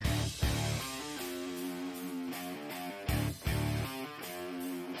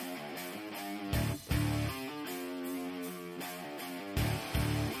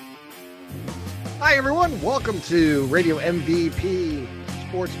Hi, everyone. Welcome to Radio MVP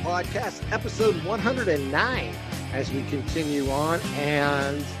Sports Podcast, episode 109, as we continue on.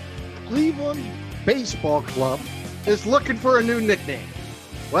 And Cleveland Baseball Club is looking for a new nickname.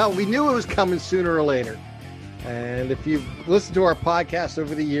 Well, we knew it was coming sooner or later. And if you've listened to our podcast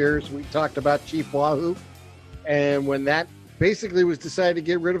over the years, we talked about Chief Wahoo. And when that basically was decided to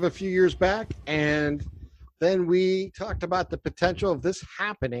get rid of a few years back, and then we talked about the potential of this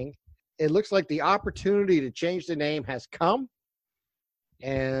happening. It looks like the opportunity to change the name has come,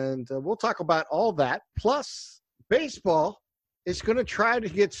 and we'll talk about all that. Plus, baseball is going to try to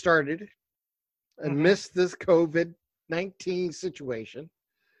get started amidst this COVID-19 situation.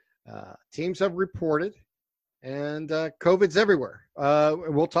 Teams have reported, and COVID's everywhere.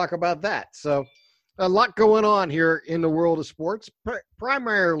 We'll talk about that. So a lot going on here in the world of sports,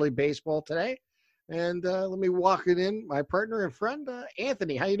 primarily baseball today. And let me walk it in. My partner and friend,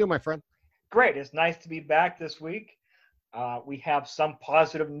 Anthony. How you doing, my friend? Great. It's nice to be back this week. We have some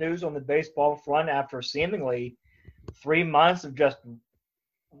positive news on the baseball front after seemingly 3 months of just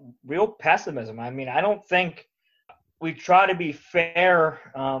real pessimism. I mean, I don't think we try to be fair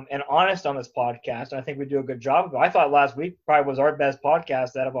and honest on this podcast. And I think we do a good job of it. I thought last week probably was our best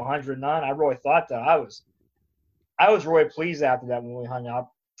podcast out of 109. I really thought that. I was really pleased after that when we hung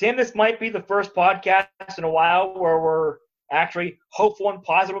up. Tim, this might be the first podcast in a while where we're actually hopeful and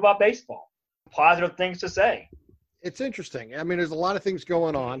positive about baseball. Positive things to say. It's interesting. I mean, there's a lot of things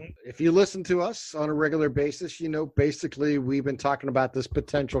going on. If you listen to us on a regular basis, you know, basically we've been talking about this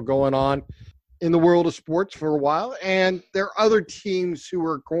potential going on in the world of sports for a while. And there are other teams who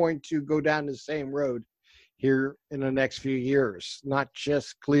are going to go down the same road here in the next few years, not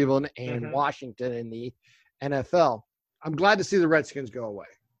just Cleveland and Washington in the NFL. I'm glad to see the Redskins go away.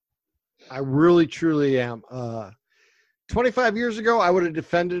 I really, truly am. 25 years ago, I would have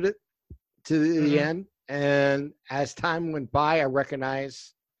defended it to the end. And as time went by, I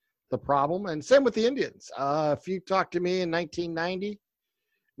recognized the problem. And same with the Indians. If you talked to me in 1990,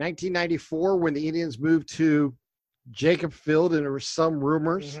 1994, when the Indians moved to Jacob Field, and there were some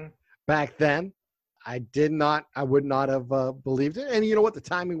rumors back then, I would not have believed it. And you know what? The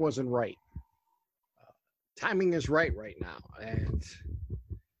timing wasn't right. Timing is right now. And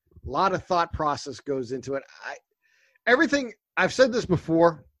a lot of thought process goes into it. Everything, I've said this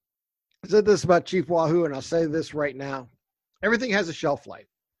before. I said this about Chief Wahoo, and I'll say this right now. Everything has a shelf life.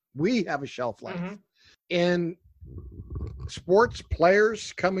 We have a shelf life. In sports,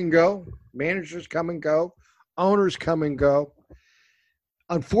 players come and go, managers come and go, owners come and go.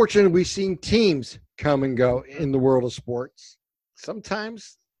 Unfortunately, we've seen teams come and go in the world of sports.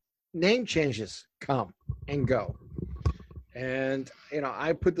 Sometimes name changes come and go. And, you know,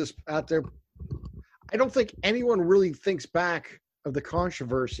 I put this out there. I don't think anyone really thinks back of the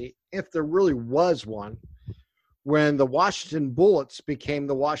controversy, if there really was one, when the Washington Bullets became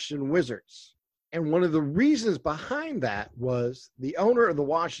the Washington Wizards. And one of the reasons behind that was the owner of the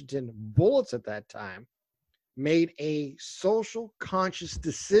Washington Bullets at that time made a social conscious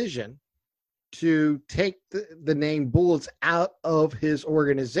decision to take the name Bullets out of his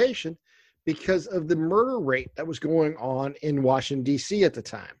organization because of the murder rate that was going on in Washington, D.C. at the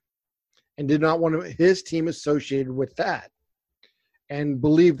time, and did not want his team associated with that, and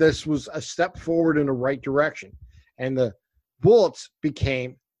believed this was a step forward in the right direction. And the Bullets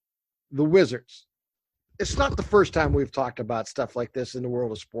became the Wizards. It's not the first time we've talked about stuff like this in the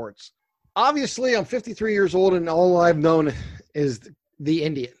world of sports. Obviously, I'm 53 years old, and all I've known is the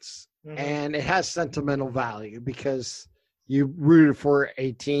Indians. And it has sentimental value because you rooted for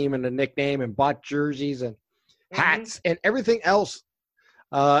a team and a nickname and bought jerseys and hats and everything else,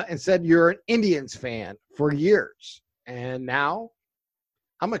 and said you're an Indians fan for years. And now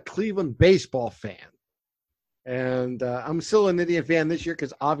I'm a Cleveland baseball fan. And I'm still an Indian fan this year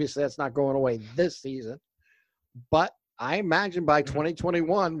because obviously that's not going away this season. But I imagine by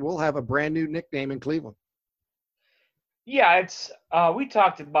 2021, we'll have a brand new nickname in Cleveland. Yeah, it's we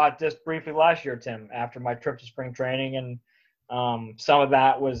talked about this briefly last year, Tim, after my trip to spring training. And some of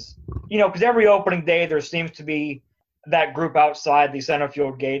that was, you know, because every opening day there seems to be that group outside the center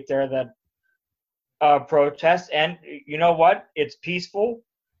field gate there that protests. And you know what? It's peaceful.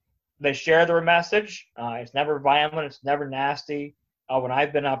 They share their message. It's never violent. It's never nasty. When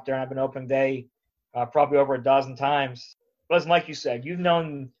I've been up there and I've been opening day probably over a dozen times. Listen, like you said, you've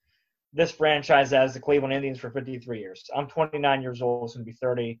known this franchise as the Cleveland Indians for 53 years. I'm 29 years old, soon to be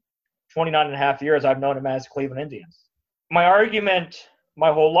 30. 29 and a half years I've known them as the Cleveland Indians. My argument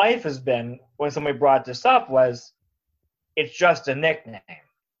my whole life has been, when somebody brought this up, was it's just a nickname.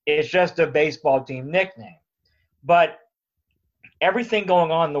 It's just a baseball team nickname. But everything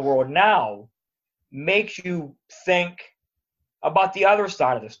going on in the world now makes you think about the other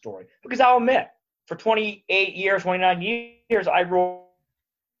side of the story. Because I'll admit, for 28 years, 29 years, I really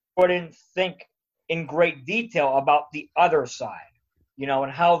didn't think in great detail about the other side,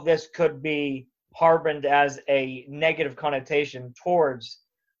 and how this could be harbored as a negative connotation towards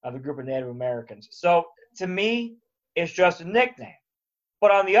the group of Native Americans. So to me, it's just a nickname.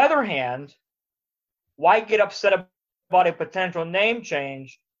 But on the other hand, why get upset about a potential name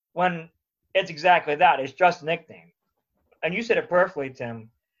change when it's exactly that? It's just a nickname. And you said it perfectly, Tim.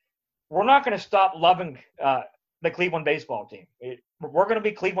 We're not going to stop loving the Cleveland baseball team. We're going to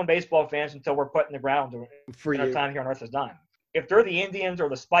be Cleveland baseball fans until we're put in the ground when our time here on Earth is done. If they're the Indians or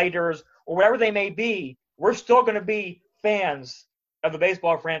the Spiders or whatever they may be, we're still going to be fans of the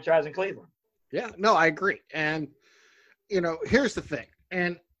baseball franchise in Cleveland. Yeah, no, I agree. And, here's the thing.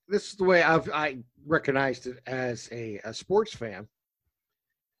 And this is the way I recognized it as a sports fan.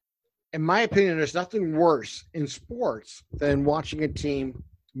 In my opinion, there's nothing worse in sports than watching a team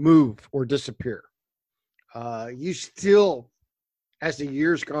move or disappear. You still, as the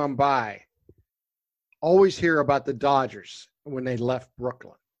years gone by, always hear about the Dodgers when they left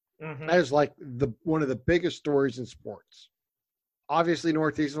Brooklyn. Mm-hmm. That is like one of the biggest stories in sports. Obviously,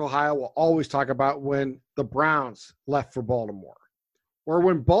 Northeast Ohio will always talk about when the Browns left for Baltimore, or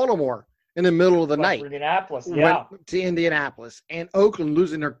when Baltimore, in the middle of the night, went to Indianapolis, and Oakland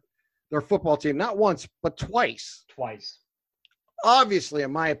losing their football team not once but twice. Obviously,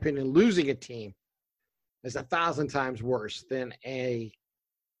 in my opinion, losing a team is 1,000 times worse than a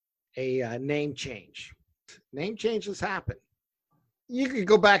name change. Name changes happen. You could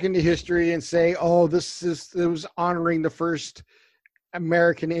go back into history and say, "Oh, it was honoring the first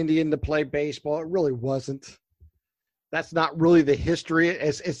American Indian to play baseball." It really wasn't. That's not really the history.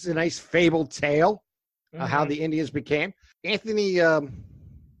 It's a nice fabled tale of how the Indians became. Anthony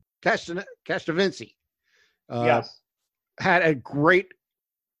Castrovinci had a great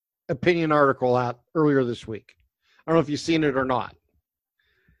opinion article out earlier this week. I don't know if you've seen it or not.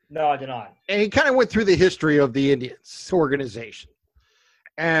 No, I did not. And he kind of went through the history of the Indians organization.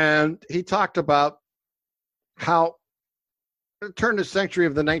 And he talked about how at the turn of the century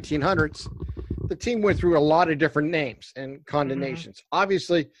of the 1900s, the team went through a lot of different names and condemnations. Mm-hmm.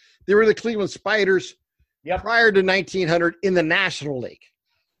 Obviously, they were the Cleveland Spiders prior to 1900 in the National League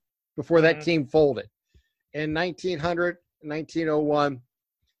before that team folded. In 1900, 1901,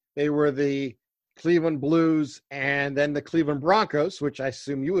 they were the Cleveland Blues and then the Cleveland Broncos, which I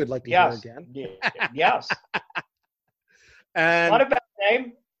assume you would like to hear again. Yes. And not a bad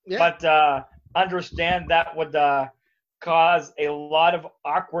name, but understand that would cause a lot of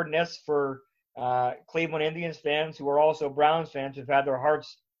awkwardness for Cleveland Indians fans who are also Browns fans who've had their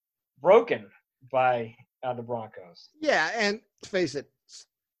hearts broken by the Broncos. Yeah, and face it,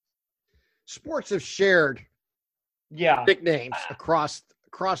 sports have shared nicknames across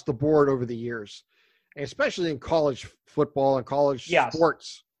the board over the years, especially in college football and college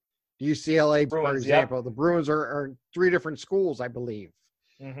sports. UCLA, Bruins, for example, the Bruins are 3 different schools, I believe.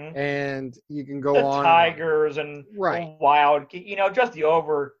 Mm-hmm. And you can go on. The Tigers and Wild, just the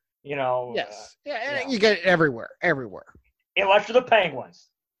over, Yes. And you get it everywhere. Unless you're the Penguins.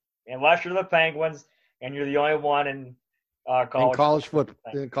 And you're the only one in college football,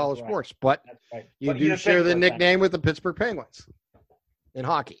 in college sports. But you do share the nickname with the Pittsburgh Penguins in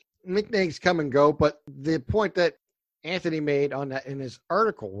hockey. Nicknames come and go, but the point that Anthony made on that in his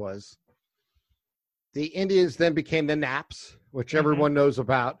article was the Indians then became the Naps, which everyone knows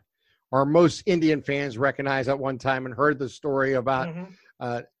about, or most Indian fans recognize at one time and heard the story about,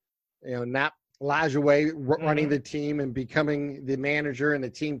 Nap Lajoie running the team and becoming the manager, and the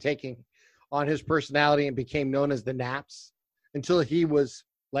team taking on his personality and became known as the Naps until he was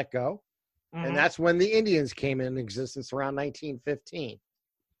let go. And that's when the Indians came in existence around 1915.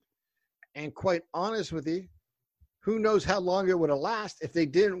 And quite honest with you, who knows how long it would have lasted if they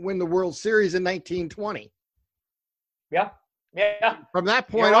didn't win the World Series in 1920. Yeah. From that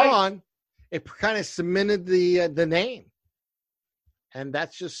point on, it kind of cemented the name. And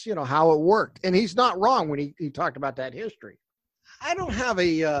that's just, how it worked. And he's not wrong when he talked about that history. I don't have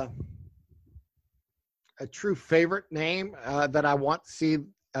a true favorite name that I want to see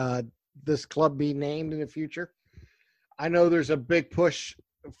this club be named in the future. I know there's a big push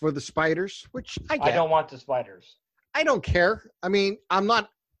for the Spiders, which I get. I don't want the Spiders. I don't care. I mean, I'm not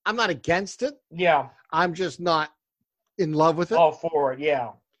against it. Yeah. I'm just not in love with it. All for it,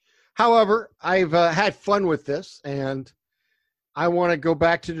 yeah. However, I've had fun with this, and I want to go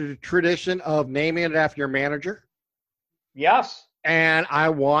back to the tradition of naming it after your manager. Yes. And I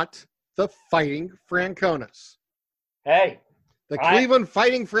want the Fighting Franconas. Hey. The Cleveland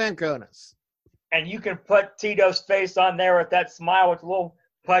Fighting Franconas. and you can put Tito's face on there with that smile with a little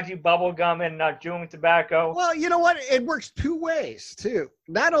pudgy bubble gum and chewing tobacco. Well, you know what? It works two ways, too.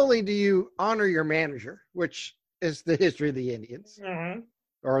 Not only do you honor your manager, which is the history of the Indians,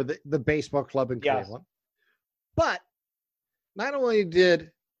 or the baseball club in Cleveland, but not only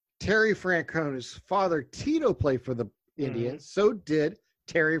did Terry Francona's father, Tito, play for the Indians, so did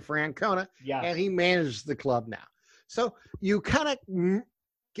Terry Francona, and he manages the club now. So you kind of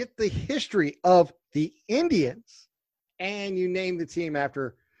get the history of the Indians, and you name the team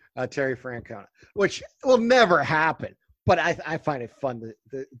after Terry Francona, which will never happen. But I find it fun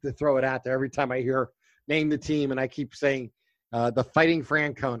to throw it out there every time I hear name the team, and I keep saying the Fighting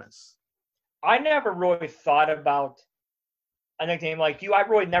Franconas. I never really thought about a nickname like you. I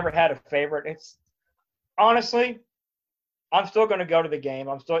really never had a favorite. It's honestly, I'm still going to go to the game.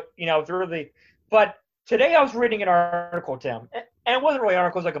 I'm still, but today I was reading an article, Tim, and it wasn't really an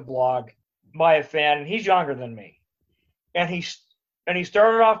article, it was like a blog by a fan, and he's younger than me. And he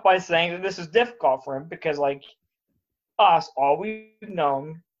started off by saying that this is difficult for him because, like us, all we've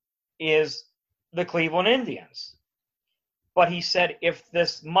known is the Cleveland Indians. But he said if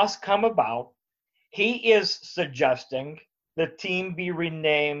this must come about, he is suggesting the team be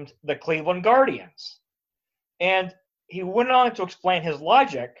renamed the Cleveland Guardians. And he went on to explain his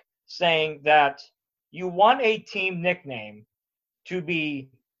logic, saying that you want a team nickname to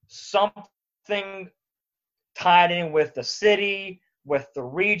be something tied in with the city, with the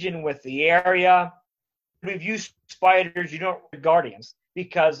region, with the area. We've used Spiders, you don't Guardians,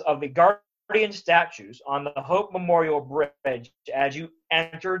 because of the Guardian statues on the Hope Memorial Bridge as you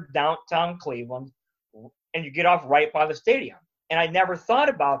enter downtown Cleveland and you get off right by the stadium. And I never thought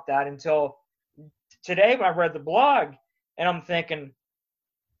about that until today when I read the blog, and I'm thinking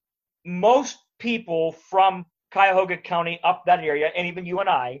most people from Cuyahoga County up that area, and even you and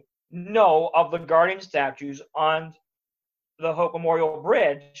I, know of the Guardian statues on the Hope Memorial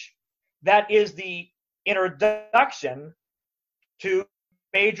Bridge. That is the introduction to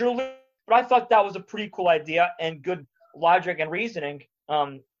Major League. But I thought that was a pretty cool idea and good logic and reasoning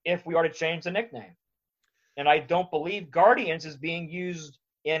if we are to change the nickname. And I don't believe Guardians is being used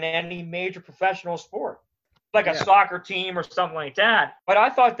in any major professional sport, like a soccer team or something like that. But I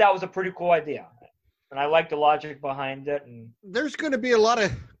thought that was a pretty cool idea. And I like the logic behind it. And there's going to be a lot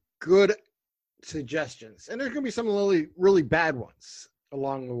of good suggestions, and there's going to be some really, really bad ones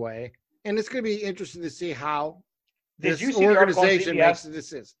along the way. And it's going to be interesting to see how this organization makes a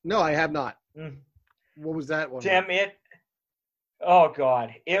decision. No, I have not. What was that one? Tim, oh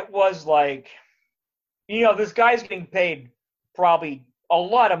God, it was like, this guy's getting paid probably a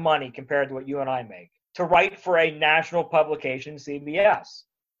lot of money compared to what you and I make to write for a national publication, CBS.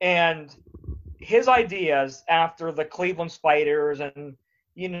 And his ideas after the Cleveland Spiders and,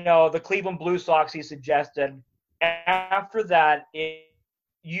 the Cleveland Blue Sox he suggested, after that,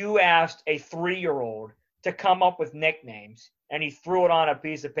 you asked a 3-year-old to come up with nicknames, and he threw it on a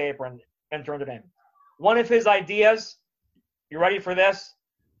piece of paper and turned it in. One of his ideas, you ready for this?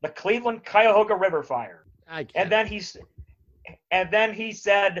 The Cleveland Cuyahoga River Fire. And then he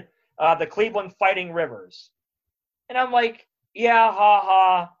said the Cleveland Fighting Rivers. And I'm like, yeah,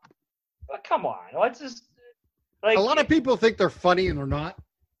 ha. But come on, let's just a lot of people think they're funny and they're not.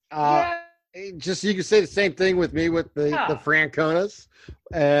 Just you can say the same thing with me with the Franconas,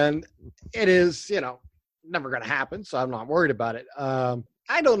 and it is never going to happen, so I'm not worried about it.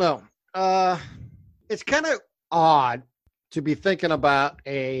 I don't know. It's kind of odd to be thinking about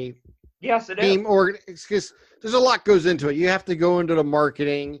a team because there's a lot goes into it. You have to go into the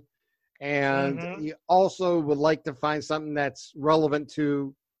marketing, and you also would like to find something that's relevant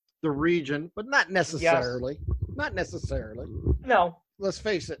to the region, but not necessarily. Not necessarily. No. Let's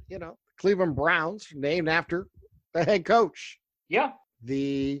face it, Cleveland Browns named after the head coach. Yeah.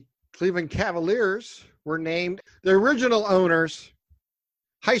 The Cleveland Cavaliers were named the original owners'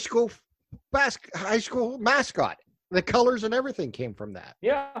 high school mascot. The colors and everything came from that.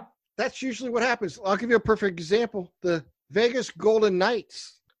 Yeah. That's usually what happens. I'll give you a perfect example. The Vegas Golden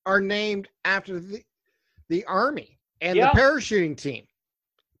Knights are named after the Army and the parachuting team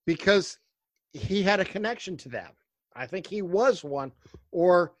because he had a connection to them. I think he was one,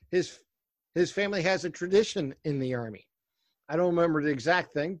 or his family has a tradition in the Army. I don't remember the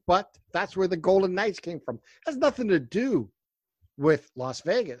exact thing, but that's where the Golden Knights came from. It has nothing to do with Las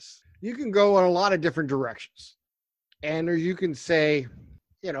Vegas. You can go in a lot of different directions. And or you can say,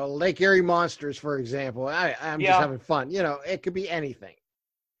 Lake Erie Monsters, for example. I'm just having fun. It could be anything.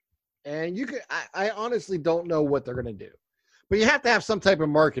 And I honestly don't know what they're going to do. But you have to have some type of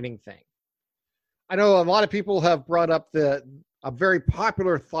marketing thing. I know a lot of people have brought up a very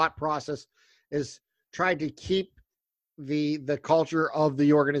popular thought process, is tried to keep the culture of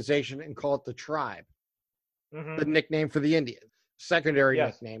the organization and call it the Tribe, the nickname for the Indians, secondary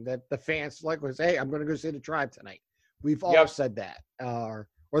nickname that the fans like was, hey, I'm going to go see the Tribe tonight. We've all said that, or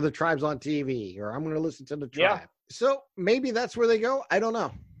the Tribe's on TV, or I'm going to listen to the Tribe. So maybe that's where they go. I don't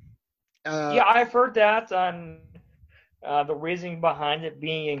know. I've heard that on the reasoning behind it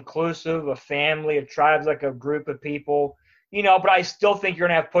being inclusive, a family, a tribe's like a group of people, but I still think you're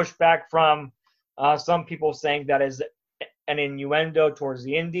going to have pushback from some people saying that is an innuendo towards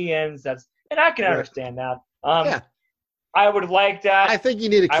the Indians. And I can understand that. I would like that. I think you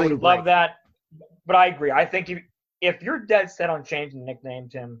need a clean break. Love that. But I agree. I think if you're dead set on changing the nickname,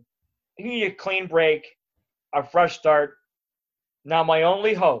 Tim, you need a clean break, a fresh start. Now, my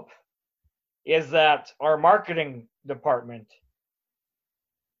only hope is that our marketing department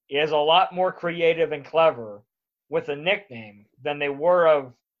is a lot more creative and clever with a nickname than they were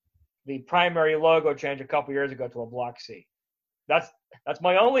of the primary logo change a couple years ago to a Block C. That's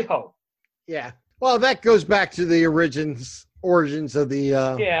my only hope. Yeah. Well, that goes back to the origins of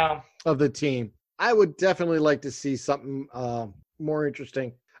the team. I would definitely like to see something more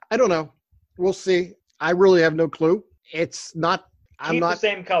interesting. I don't know. We'll see. I really have no clue. It's not. Keep the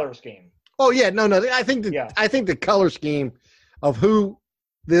same color scheme. Oh yeah, no. I think the color scheme of who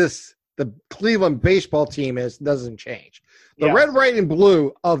the Cleveland baseball team is doesn't change. The red, white, and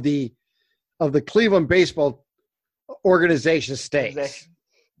blue of the Cleveland baseball organization stays.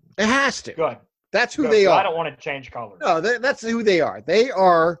 It has to. Good. That's who they are. I don't want to change colors. No, that's who they are. They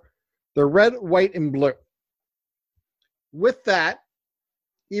are the red, white, and blue. With that,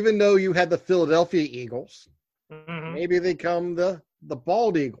 even though you had the Philadelphia Eagles, maybe they come the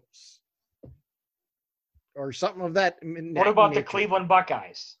Bald Eagles or something of that. What about the Cleveland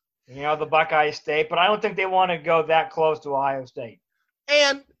Buckeyes? The Buckeye State, but I don't think they want to go that close to Ohio State.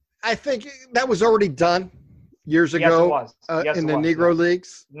 And I think that was already done years ago in the Negro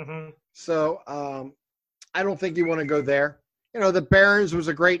Leagues. So I don't think you want to go there. The Barons was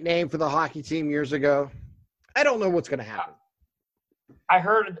a great name for the hockey team years ago. I don't know what's going to happen. I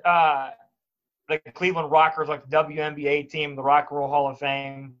heard the Cleveland Rockers, like the WNBA team, the Rock and Roll Hall of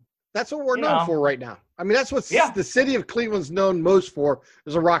Fame. That's what we're known for right now. I mean, that's what the city of Cleveland's known most for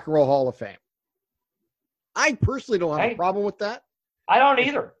is a Rock and Roll Hall of Fame. I personally don't have a problem with that. I don't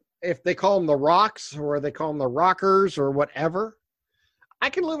either. If they call them the Rocks or they call them the Rockers or whatever, I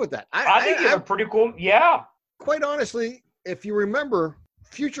can live with that. I think they're pretty cool. Yeah. Quite honestly, if you remember,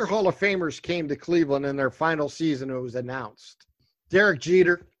 future Hall of Famers came to Cleveland in their final season. It was announced. Derek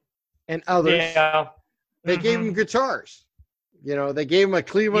Jeter and others. Yeah. They gave them guitars. They gave them a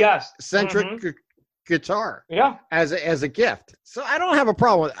Cleveland-centric guitar as a gift. So I don't have a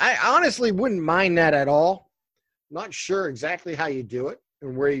problem with it. I honestly wouldn't mind that at all. Not sure exactly how you do it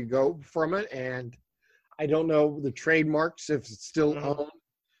and where you go from it. And I don't know the trademarks, if it's still owned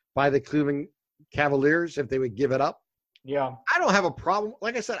by the Cleveland Cavaliers, if they would give it up. Yeah. I don't have a problem.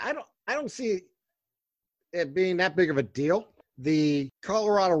 Like I said, I don't see it being that big of a deal. The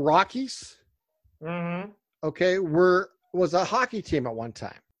Colorado Rockies, was a hockey team at one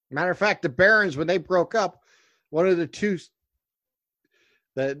time. Matter of fact, the Barons, when they broke up, one of the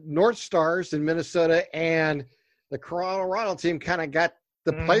North Stars in Minnesota and the Colorado team kind of got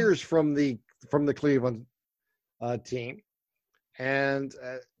the players from the Cleveland team. And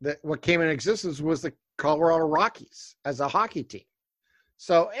what came in existence was the Colorado Rockies as a hockey team.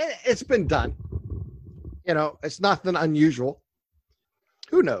 So it's been done. It's nothing unusual.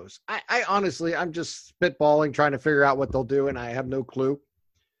 Who knows? I honestly, I'm just spitballing, trying to figure out what they'll do, and I have no clue.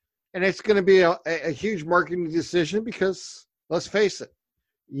 And it's going to be a huge marketing decision because, let's face it,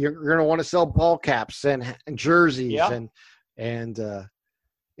 you're going to want to sell ball caps and jerseys and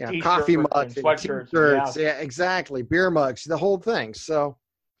coffee mugs and T-shirts. Yeah, exactly. Beer mugs, the whole thing. So,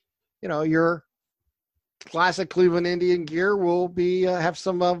 your classic Cleveland Indian gear will be have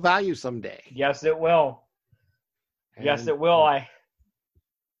some value someday. Yes, it will. Yes, it will.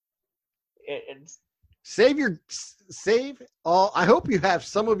 Save all. I hope you have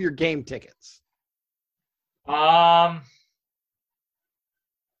some of your game tickets. Boy,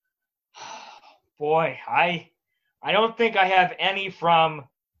 I don't think I have any from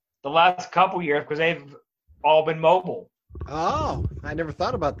the last couple years because they've all been mobile. Oh, I never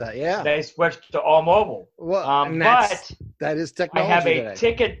thought about that. Yeah, they switched to all mobile. Well, but that is technology.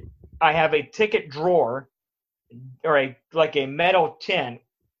 I have a ticket drawer, or a metal tin.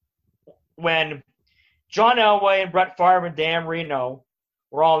 When John Elway and Brett Favre and Dan Marino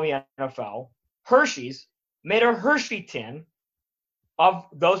were all in the NFL, Hershey's made a Hershey tin of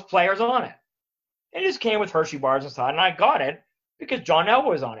those players on it. It just came with Hershey bars inside, and I got it because John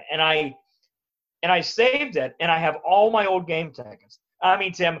Elway was on it. And I and I saved it, and I have all my old game tickets. I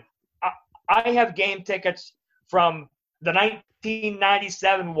mean, Tim, I have game tickets from the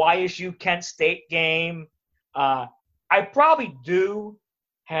 1997 YSU Kent State game. I probably do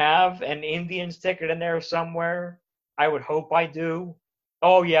have an Indians ticket in there somewhere. I would hope I do.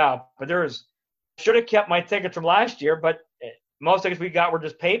 Oh, yeah, but should have kept my tickets from last year, but most tickets we got were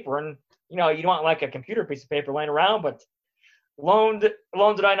just paper, and you don't want like a computer piece of paper laying around. But long did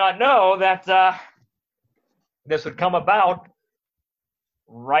I not know that this would come about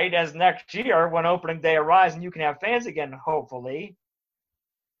right as next year when opening day arrives and you can have fans again, hopefully.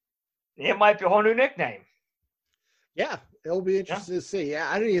 It might be a whole new nickname. Yeah, it'll be interesting to see. Yeah,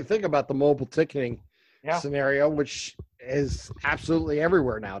 I didn't even think about the mobile ticketing scenario, which is absolutely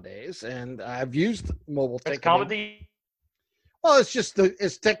everywhere nowadays. And I've used mobile ticketing. It's comedy. Well,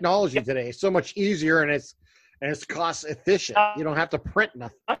 it's technology today. It's so much easier, and it's cost efficient. You don't have to print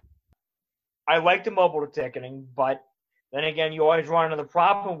nothing. I like the mobile ticketing, but then again, you always run into the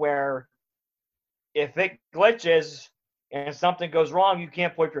problem where if it glitches and something goes wrong, you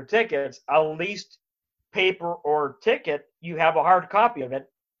can't put your tickets. At least paper or ticket, you have a hard copy of it.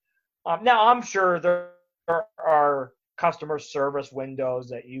 Now, I'm sure there are customer service windows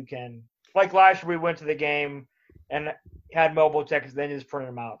that you can, like last year we went to the game and had mobile tickets, then just printed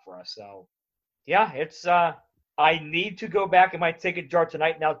them out for us. So, yeah, it's I need to go back in my ticket jar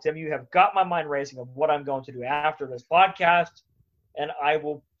tonight. Now, Tim, you have got my mind racing of what I'm going to do after this podcast, and I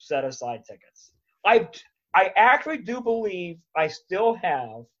will set aside tickets. I actually do believe I still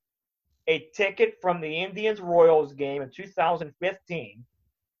have a ticket from the Indians-Royals game in 2015.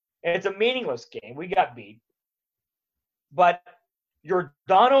 It's a meaningless game. We got beat. But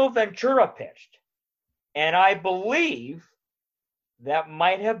Yordano Ventura pitched. And I believe that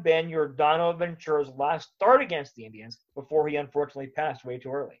might have been Yordano Ventura's last start against the Indians before he unfortunately passed way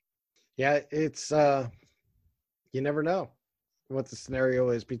too early. Yeah, it's you never know what the scenario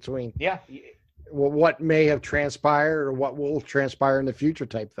is between. Yeah. What may have transpired or what will transpire in the future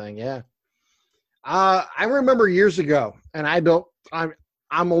type thing. Yeah. I remember years ago, and I'm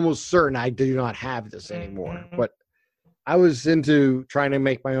almost certain I do not have this anymore, but I was into trying to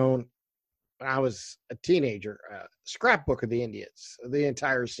make my own, when I was a teenager, scrapbook of the Indians, the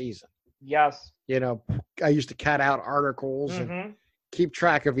entire season. Yes. I used to cut out articles and keep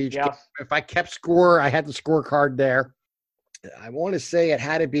track of each game. If I kept score, I had the scorecard there. I want to say it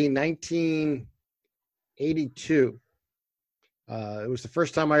had to be 1982. It was the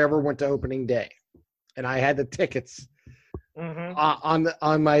first time I ever went to opening day, and I had the tickets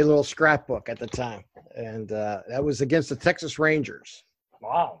on my little scrapbook at the time, and that was against the Texas Rangers.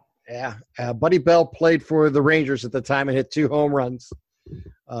 Wow. Yeah, Buddy Bell played for the Rangers at the time and hit 2 home runs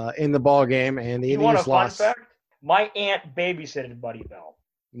in the ball game, and the Indians lost. Fun fact? My aunt babysitted Buddy Bell.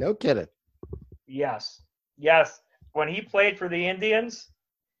 No kidding. Yes. When he played for the Indians,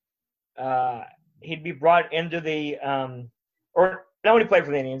 he'd be brought into the or not when he played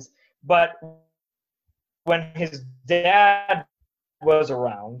for the Indians, but when his dad was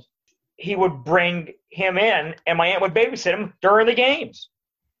around, he would bring him in, and my aunt would babysit him during the games.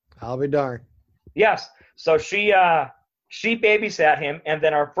 I'll be darned. Yes. So she babysat him, and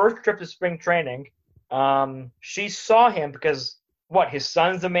then our first trip to spring training, she saw him because his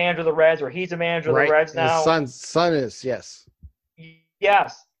son's the manager of the Reds, or he's the manager of the Reds now. His son is, yes.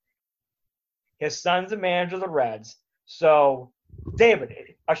 Yes. His son's the manager of the Reds. So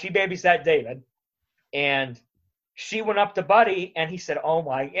David, she babysat David, and she went up to Buddy, and he said, "Oh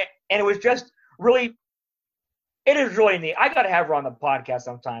my!" And it was just really. It is really neat. I got to have her on the podcast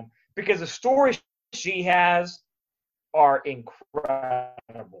sometime because the stories she has are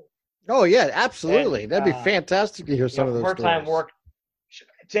incredible. Oh yeah, absolutely. And, that'd be fantastic to hear some of those stories. Her time work.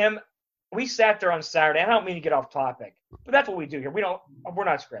 Tim, we sat there on Saturday. I don't mean to get off topic, but that's what we do here. We're not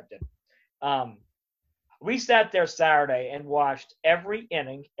scripted. We sat there Saturday and watched every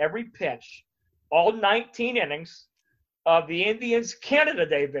inning, every pitch, all 19 innings of the Indians' Canada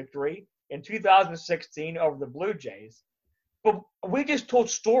Day victory in 2016 over the Blue Jays. But we just told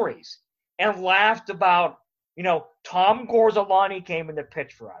stories and laughed about, Tom Gorzolani came in to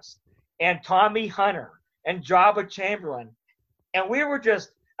pitch for us, and Tommy Hunter, and Jabba Chamberlain. And we were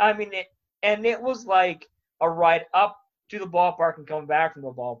just, it was like a ride up to the ballpark and coming back from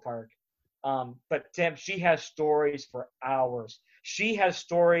the ballpark. But Tim, she has stories for hours. She has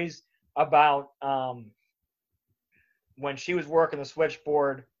stories about when she was working the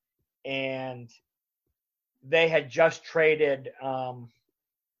switchboard and they had just traded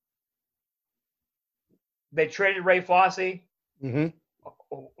they traded Ray Fosse. Mm-hmm.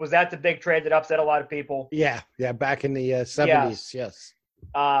 Was that the big trade that upset a lot of people? Yeah, back in the 70s, yes.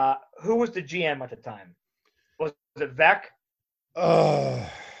 Who was the GM at the time? Was it Veck? Oh,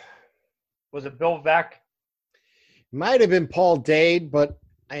 Was it Bill Veck? might have been Paul Dade, but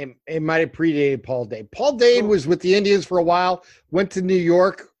it might have predated Paul Dade. Paul Dade was with the Indians for a while, went to New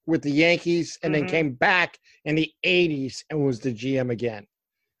York with the Yankees, and then came back in the 80s and was the GM again.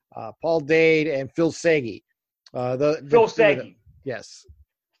 Paul Dade and Phil Segui. Phil Segui. Yes.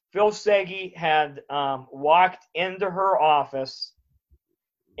 Phil Segui had walked into her office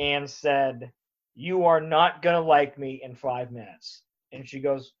and said, "You are not going to like me in 5 minutes." And she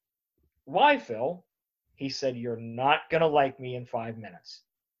goes, "Why, Phil?" He said, "You're not going to like me in 5 minutes."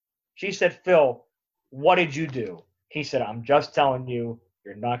 She said, "Phil, what did you do?" He said, "I'm just telling you,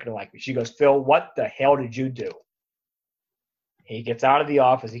 you're not going to like me." She goes, "Phil, what the hell did you do?" He gets out of the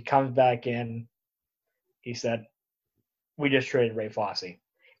office. He comes back in. He said, "We just traded Ray Fosse."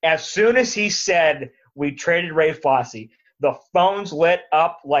 As soon as he said, "We traded Ray Fosse," the phones lit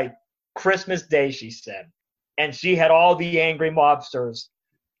up like Christmas Day, she said. And she had all the angry mobsters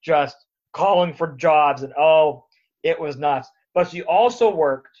just calling for jobs. And, it was nuts. But she also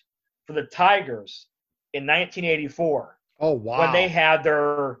worked for the Tigers in 1984. Oh, wow. They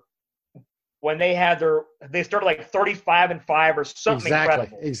started like 35-5 or something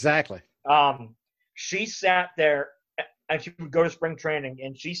incredible. Exactly. She sat there, and she would go to spring training,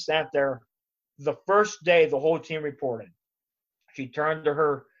 and she sat there the first day the whole team reported. She turned to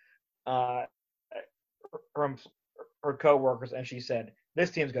her coworkers and she said, "This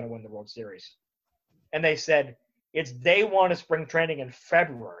team's going to win the World Series." And they said, "It's day one of spring training in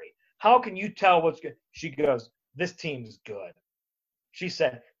February. How can you tell what's good?" She goes, "This team's good." She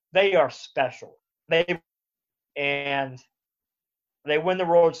said, "They are special." And they win the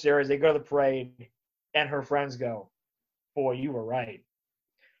World Series. They go to the parade, and her friends go, "Boy, you were right."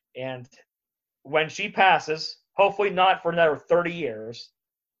 And when she passes, hopefully not for another 30 years,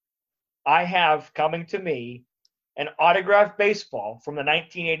 I have coming to me an autographed baseball from the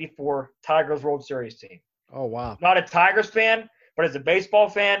 1984 Tigers World Series team. Oh, wow. Not a Tigers fan, but as a baseball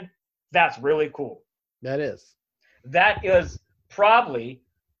fan, that's really cool. That is. That is probably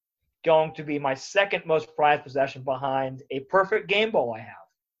going to be my second most prized possession behind a perfect game ball I have.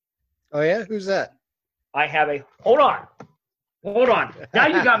 Oh, yeah? Who's that? I have a – hold on. Now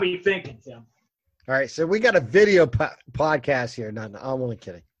you got me thinking, Tim. All right, so we got a video podcast here. No, I'm only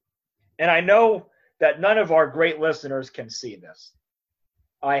kidding. And I know that none of our great listeners can see this.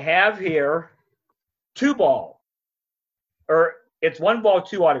 I have here it's 1 ball,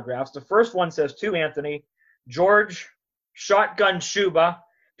 2 autographs. The first one says, "To Anthony, George Shotgun Shuba,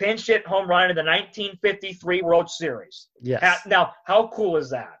 pinch hit home run in the 1953 World Series." Yes. Now, how cool is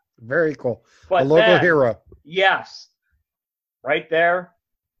that? Very cool. But a local hero. Yes. Right there.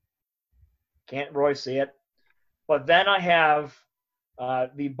 Can't really see it. But then I have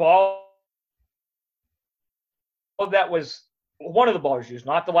the ball that was one of the balls used,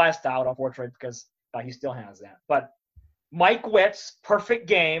 not the last out, unfortunately, because he still has that. But Mike Witt's perfect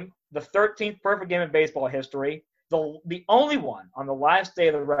game, the 13th perfect game in baseball history, the only one on the last day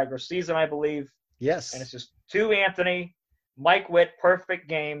of the regular season, I believe. Yes. And it's just "To Anthony, Mike Witt, perfect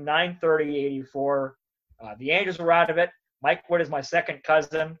game, 9/30/84. The Angels are out of it. Mike Witt is my second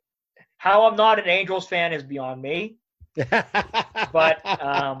cousin. How I'm not an Angels fan is beyond me. But,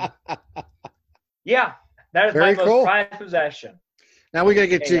 yeah, that is Very my cool. most prized possession. Now we got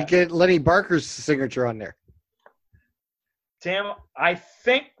to get Lenny Barker's signature on there. Tim, I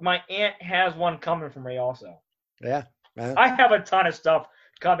think my aunt has one coming for me also. Yeah. I have a ton of stuff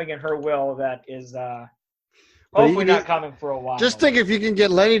coming in her will that is hopefully not coming for a while. Just think if you can get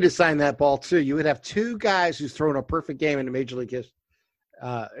Lenny to sign that ball, too. You would have 2 guys who's thrown a perfect game in the Major League history.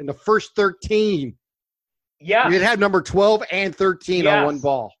 In the first 13. Yeah. You'd have number 12 and 13 on 1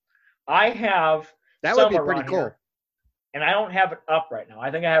 ball. I have. That would be pretty cool. Here, and I don't have it up right now.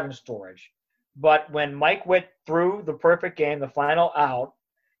 I think I have it in storage. But when Mike Witt threw the perfect game, the final out,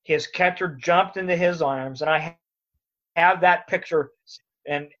 his catcher jumped into his arms, and I have that picture,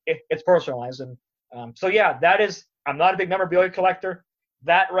 and it's personalized. And so, yeah, that is – I'm not a big memorabilia collector.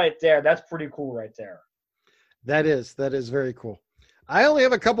 That right there, that's pretty cool right there. That is very cool. I only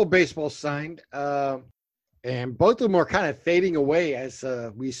have a couple baseballs signed, and both of them are kind of fading away as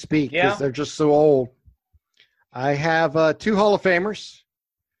we speak because they're just so old. I have 2 Hall of Famers.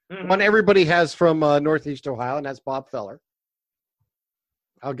 Mm-hmm. One everybody has from Northeast Ohio, and that's Bob Feller.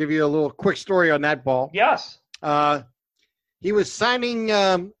 I'll give you a little quick story on that ball. Yes. He was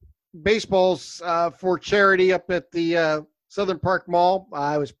signing baseballs for charity up at the Southern Park Mall.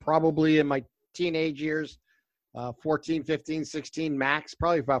 I was probably in my teenage years, 14, 15, 16 max,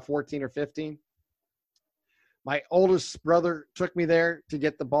 probably about 14 or 15. My oldest brother took me there to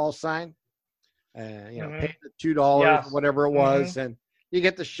get the ball signed. Paid the $2 Yes. or whatever it was, and you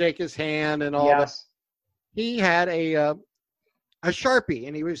get to shake his hand and all that. Yes. He had a Sharpie,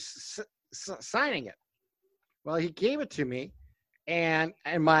 and he was signing it. Well, he gave it to me, and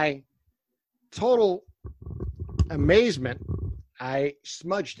my total amazement, I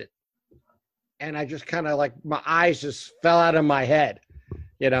smudged it, and I just kind of like my eyes just fell out of my head,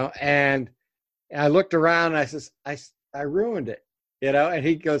 and I looked around and I says, I ruined it, and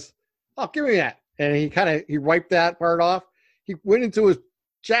he goes, "Oh, give me that." And he wiped that part off. He went into his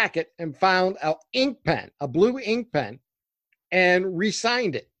jacket and found a blue ink pen, and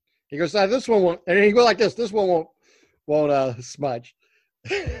re-signed it. He goes, "This one won't," and he go like this. "This one won't smudge."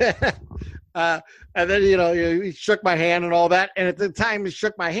 And then he shook my hand and all that. And at the time he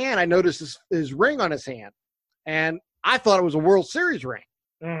shook my hand, I noticed his ring on his hand, and I thought it was a World Series ring.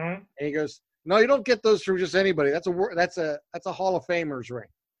 Mm-hmm. And he goes, "No, you don't get those from just anybody. That's a Hall of Famers ring."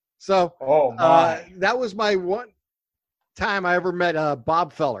 So, that was my one time I ever met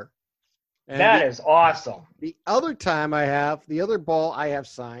Bob Feller. And that is awesome. The other ball I have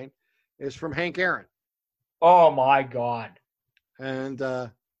signed is from Hank Aaron. Oh my God. And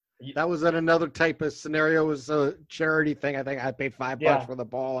that was in another type of scenario. It was a charity thing. I think I paid $5 for the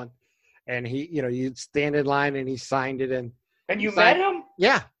ball, and he, you'd stand in line and he signed it. And you met him?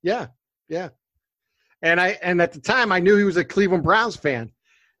 Yeah. And at the time I knew he was a Cleveland Browns fan.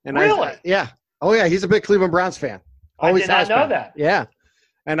 And really? Oh yeah. He's a big Cleveland Browns fan. Always I did not know that. Yeah.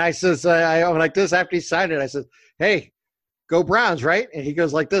 And I says, I'm like this after he signed it. I said, "Hey, go Browns," right? And he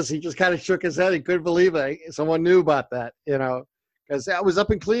goes like this. He just kind of shook his head. He couldn't believe it. Someone knew about that, because I was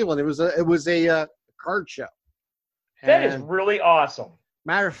up in Cleveland. It was a card show. That is really awesome.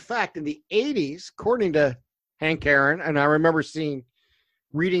 Matter of fact, in the 80s, according to Hank Aaron, and I remember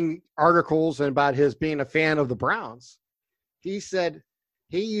reading articles about his being a fan of the Browns, he said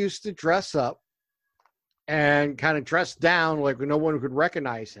he used to dress up and kind of dress down like no one could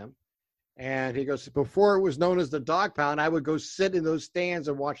recognize him. And he goes, before it was known as the Dog Pound, I would go sit in those stands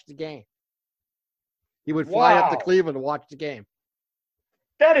and watch the game. He would fly up to Cleveland to watch the game.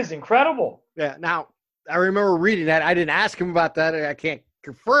 That is incredible. Yeah. Now, I remember reading that. I didn't ask him about that. I can't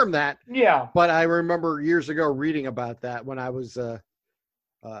confirm that. Yeah. But I remember years ago reading about that when I was it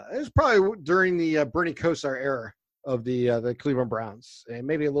was probably during the Bernie Kosar era of the Cleveland Browns, and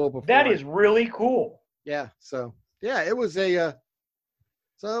maybe a little before. That is really cool. Yeah. So, yeah, it was so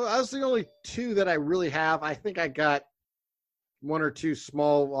I was the only two that I really have. I think I got one or two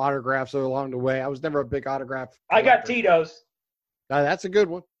small autographs along the way. I was never a big autograph collector. I got Tito's. That's a good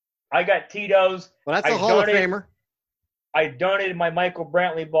one. I got Tito's. Well, that's a Hall of Famer. I donated my Michael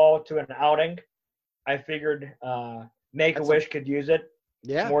Brantley ball to an outing. I figured Make-A-Wish could use it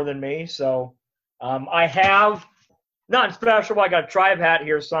more than me. So I have, not special, but I got a Tribe hat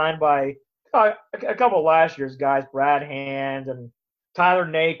here signed by a couple of last year's guys, Brad Hand and Tyler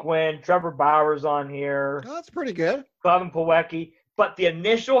Naquin, Trevor Bauer's on here. Oh, that's pretty good. Clevin Pawecki. But the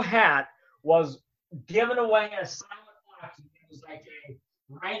initial hat was given away in a silent auction. It was like a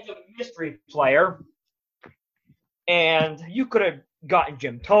random mystery player. And you could have gotten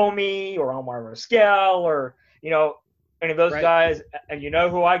Jim Thome or Omar Rascal or, any of those guys. And you know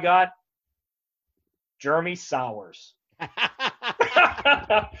who I got? Jeremy Sowers.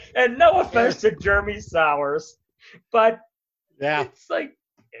 And no offense to Jeremy Sowers, but it's like,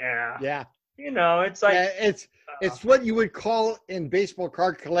 it's like it's what you would call in baseball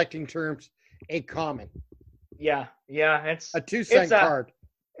card collecting terms a common. Yeah, it's a 2-cent card.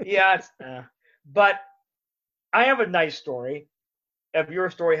 But I have a nice story of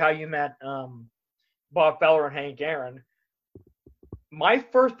your story, how you met Bob Feller and Hank Aaron. My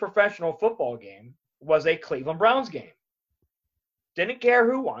first professional football game was a Cleveland Browns game. Didn't care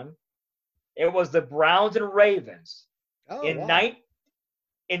who won. It was the Browns and Ravens in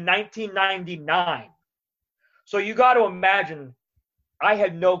 1999. So you got to imagine, I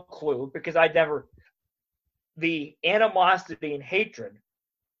had no clue because the animosity and hatred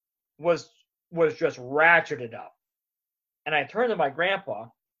was just ratcheted up. And I turned to my grandpa,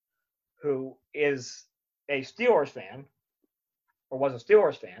 who is a Steelers fan, or was a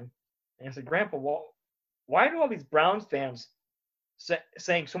Steelers fan, and I said, "Grandpa, well, why do all these Browns fans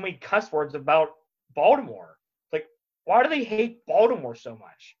saying so many cuss words about Baltimore? Like, why do they hate Baltimore so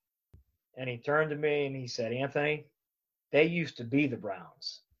much?" And he turned to me and he said, "Anthony, they used to be the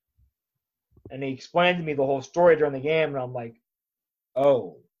Browns." And he explained to me the whole story during the game, and I'm like,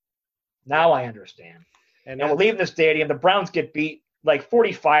 oh, now I understand. And we're leaving the stadium. The Browns get beat like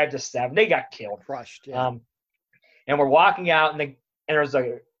 45-7. They got killed. Crushed, yeah. And we're walking out, and there's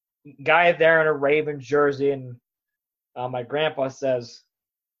a guy there in a Ravens jersey, and my grandpa says,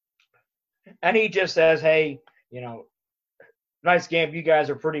 and he just says, "Hey, nice game. You guys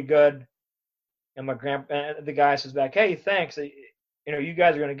are pretty good." And the guy says back, "Hey, thanks. You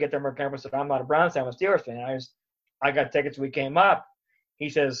guys are going to get there." My grandpa said, "I'm not a Browns fan. I'm a Steelers fan. I got tickets. We came up." He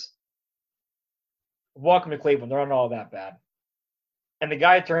says, "Welcome to Cleveland. They're not all that bad." And the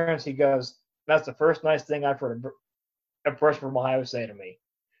guy turns. He goes, "That's the first nice thing I've heard a person from Ohio say to me."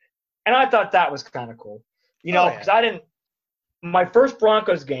 And I thought that was kind of cool, because I didn't. My first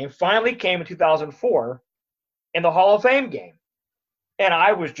Broncos game finally came in 2004 in the Hall of Fame game, and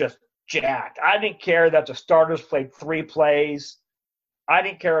I was just jacked. I didn't care that the starters played 3 plays. I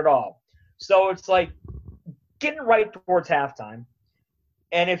didn't care at all. So it's like getting right towards halftime.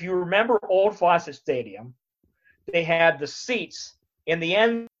 And if you remember Old Fawcett Stadium, they had the seats in the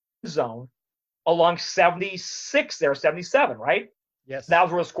end zone along 76 there, 77, right? Yes. That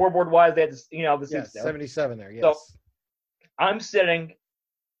was where the scoreboard was. They had the seats there. 77 there, yes. So I'm sitting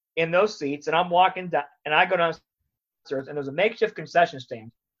in those seats, and I'm walking down, and I go downstairs, and there's a makeshift concession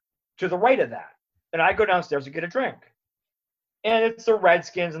stand to the right of that. And I go downstairs to get a drink. And it's the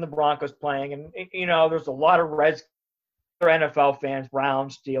Redskins and the Broncos playing, and, there's a lot of NFL fans,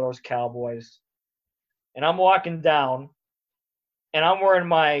 Browns, Steelers, Cowboys. And I'm walking down, and I'm wearing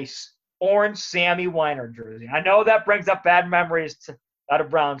my orange Sammy Weiner jersey. I know that brings up bad memories out of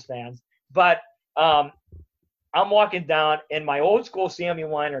Browns fans, but I'm walking down in my old school Sammy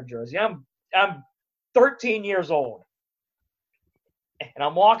Weiner jersey. I'm 13 years old, and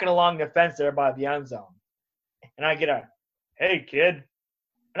I'm walking along the fence there by the end zone, and I get a, "Hey, kid,"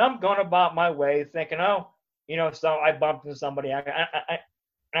 and I'm going about my way thinking, so I bumped into somebody. And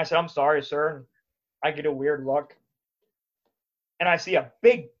I said, "I'm sorry, sir." And I get a weird look, and I see a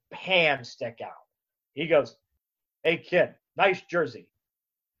big hand stick out. He goes, "Hey, kid, nice jersey."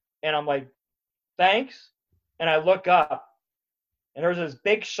 And I'm like, "Thanks." And I look up, and there's this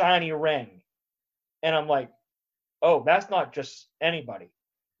big shiny ring. And I'm like, "Oh, that's not just anybody."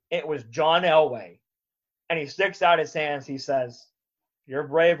 It was John Elway. And he sticks out his hands. He says, "You're a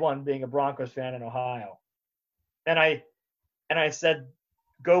brave one being a Broncos fan in Ohio." And I said,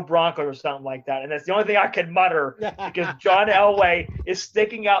 "Go Broncos," or something like that. And that's the only thing I could mutter because John Elway is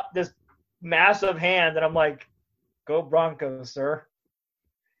sticking out this massive hand. And I'm like, "Go Broncos, sir."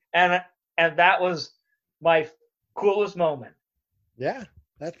 And that was my coolest moment. Yeah,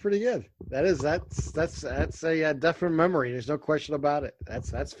 that's pretty good. That's a definite memory. There's no question about it.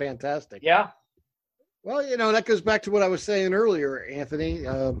 That's fantastic. Yeah. Well, that goes back to what I was saying earlier, Anthony.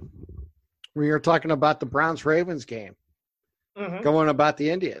 We were talking about the Browns-Ravens game, going about the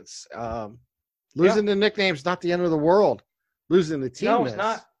Indians. Losing the nickname's not the end of the world. Losing the team No, it's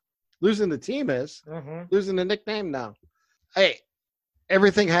not. Losing the team is. Losing the nickname now. Hey,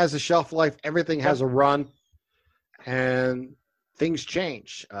 everything has a shelf life. Everything has a run, and things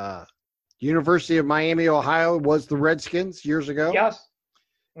change. University of Miami, Ohio was the Redskins years ago. Yes.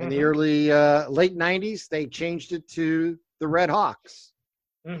 In the early late 90s, they changed it to the Red Hawks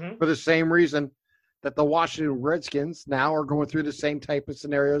for the same reason that the Washington Redskins now are going through the same type of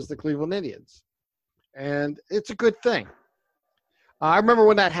scenarios as the Cleveland Indians. And it's a good thing. I remember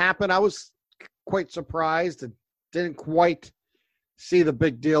when that happened, I was quite surprised and didn't quite see the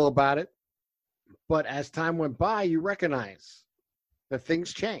big deal about it. But as time went by, you recognize that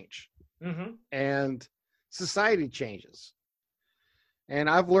things change and society changes. And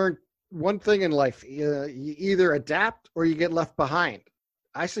I've learned one thing in life, you either adapt or you get left behind.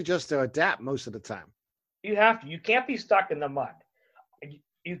 I suggest to adapt most of the time. You have to. You can't be stuck in the mud.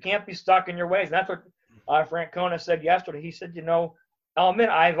 You can't be stuck in your ways. And that's what Francona said yesterday. He said, I'll admit,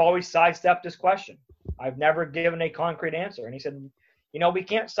 I've always sidestepped this question. I've never given a concrete answer. And he said, we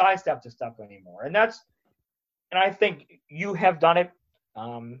can't sidestep this stuff anymore. And I think you have done it.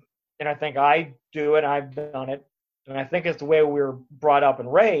 And I think I do it. I've done it. And I think it's the way we were brought up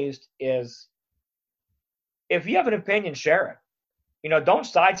and raised is if you have an opinion, share it. Don't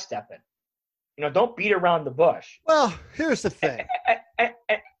sidestep it. Don't beat around the bush. Well, here's the thing.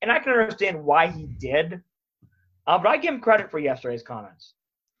 And I can understand why he did. But I give him credit for yesterday's comments.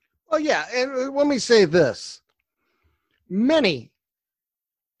 Well, yeah. And let me say this. Many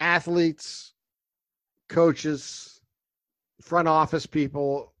athletes, coaches, front office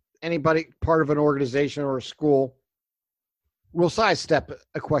people, anybody part of an organization or a school will sidestep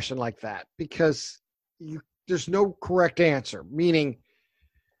a question like that because there's no correct answer, meaning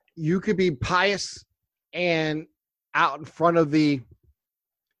you could be pious and out in front of the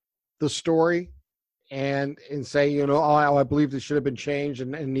story and say, I believe this should have been changed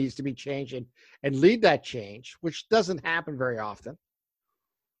and needs to be changed and lead that change, which doesn't happen very often.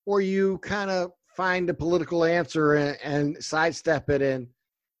 or you kind of find a political answer and sidestep it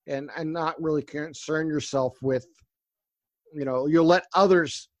and not really concern yourself with, you'll let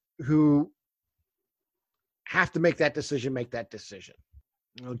others who have to make that decision.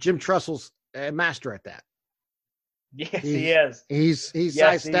 Jim Tressel's a master at that. Yes, he is. He's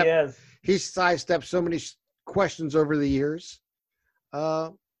yes, sidestepped. He is. He's sidestepped so many questions over the years.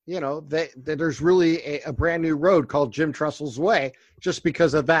 That there's really a brand new road called Jim Tressel's Way just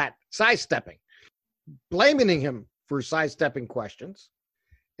because of that sidestepping. Blaming him for sidestepping questions.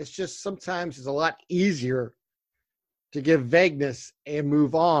 It's just sometimes it's a lot easier to give vagueness and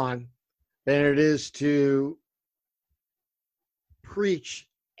move on than it is to preach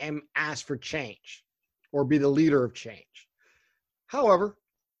and ask for change or be the leader of change. However,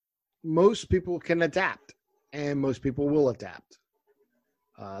 most people can adapt, and most people will adapt.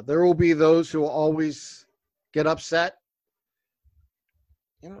 There will be those who will always get upset.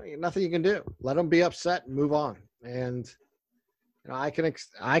 Nothing you can do. Let them be upset and move on. And I can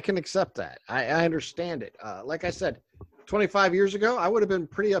accept that. I understand it. Like I said, 25 years ago, I would have been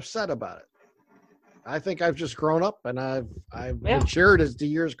pretty upset about it. I think I've just grown up and I've matured as the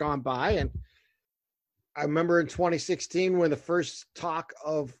years gone by. And I remember in 2016 when the first talk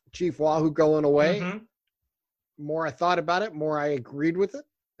of Chief Wahoo going away, the more I thought about it, more I agreed with it,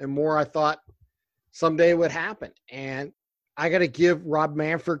 and more I thought someday it would happen. And I got to give Rob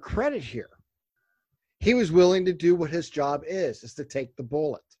Manfred credit here. He was willing to do what his job is to take the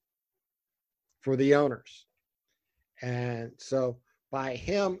bullet for the owners. And so by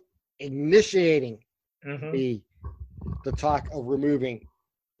him initiating the talk of removing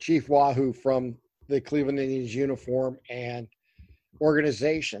Chief Wahoo from the Cleveland Indians uniform and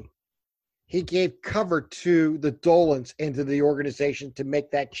organization, he gave cover to the Dolans and to the organization to make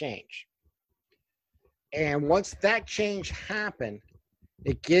that change. And once that change happened,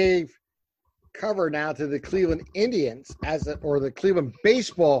 it gave cover now to the Cleveland Indians or the Cleveland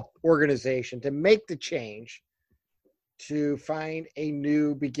baseball organization to make the change to find a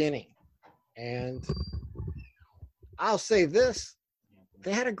new beginning. And I'll say this,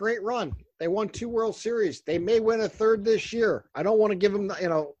 they had a great run. They won 2 World Series. They may win a third this year. I don't want to give them,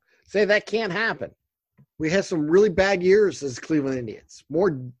 say that can't happen. We had some really bad years as Cleveland Indians,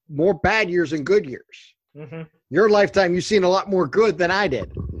 more bad years than good years. Your lifetime, you've seen a lot more good than I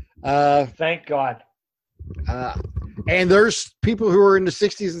did. Thank God. And there's people who are in the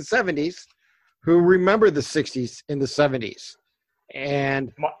 60s and 70s who remember the 60s and the 70s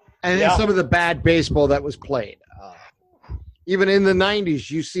and some of the bad baseball that was played. Even in the 90s,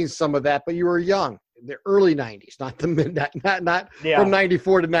 you've seen some of that, but you were young. The early 90s, not the mid, not from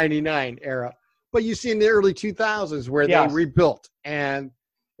 94 to 99 era. But you see in the early 2000s where they rebuilt. And,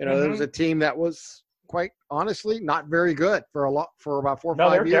 there was a team that was quite honestly not very good for about 4 or 5 years. No,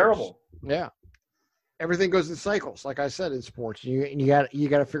 they're terrible. Yeah. Everything goes in cycles, like I said, in sports. You got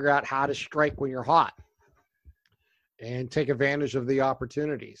to figure out how to strike when you're hot and take advantage of the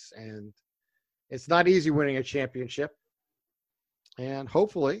opportunities. And it's not easy winning a championship. And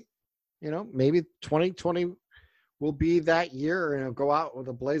hopefully, maybe 2020 will be that year and go out with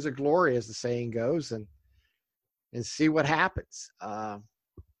a blaze of glory, as the saying goes, and see what happens. The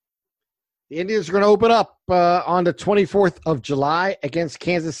Indians are going to open up on the 24th of July against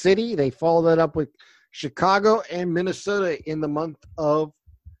Kansas City. They follow that up with Chicago and Minnesota in the month of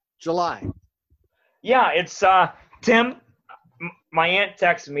July. Yeah, it's Tim. My aunt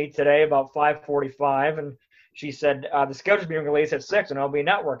texted me today about 5:45, and she said the schedule's being released at 6 on LB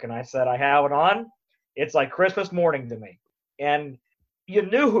Network, and I said I have it on. It's like Christmas morning to me, and you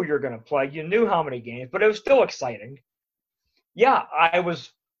knew who you're going to play, you knew how many games, but it was still exciting. Yeah, I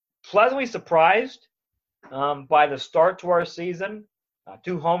was pleasantly surprised by the start to our season.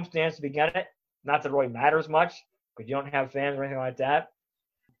 2 homestands to begin it. Not that it really matters much because you don't have fans or anything like that.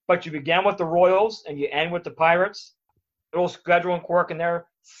 But you began with the Royals and you end with the Pirates. A little scheduling quirk in there.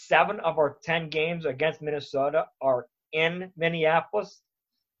 7 of our 10 games against Minnesota are in Minneapolis.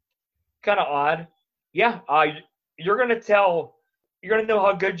 Kind of odd. Yeah, you're going to know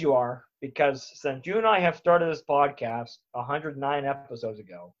how good you are because since you and I have started this podcast 109 episodes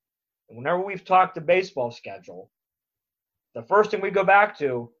ago, and whenever we've talked the baseball schedule, the first thing we go back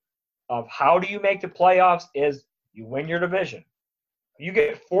to of how do you make the playoffs is you win your division. You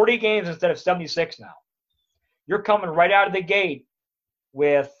get 40 games instead of 76 now. You're coming right out of the gate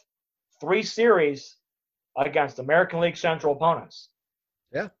with 3 series against American League Central opponents.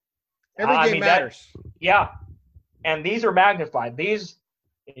 Yeah. Every game matters. And these are magnified. These,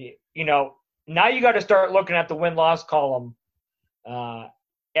 now you got to start looking at the win-loss column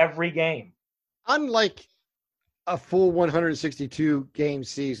every game. Unlike a full 162 game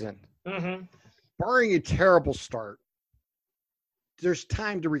season, Mm-hmm. barring a terrible start, there's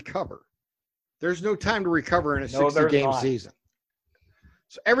time to recover. There's no time to recover in a No, 60 there's game not. season.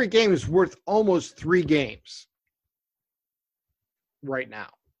 So every game is worth almost 3 games right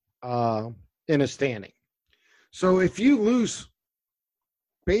now in a standing. So if you lose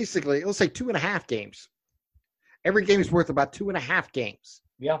basically, let's say 2.5 games, every game is worth about 2.5 games.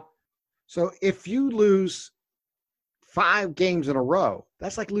 Yeah. So if you lose 5 games in a row,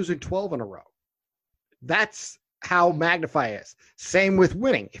 that's like losing 12 in a row. That's how Magnify is. Same with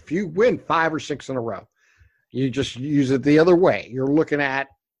winning. If you win 5 or 6 in a row, you just use it the other way. You're looking at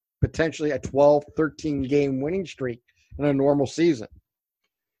potentially a 12, 13 game winning streak in a normal season.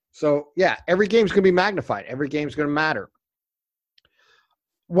 So, yeah, every game's going to be magnified. Every game's going to matter.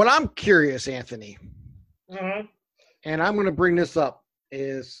 What I'm curious, Anthony, Mm-hmm. and I'm going to bring this up,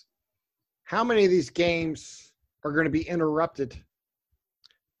 is how many of these games are going to be interrupted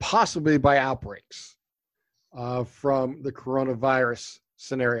possibly by outbreaks from the coronavirus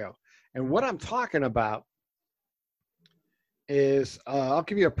scenario. And what I'm talking about is I'll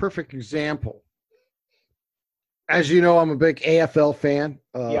give you a perfect example. As you know, I'm a big AFL fan,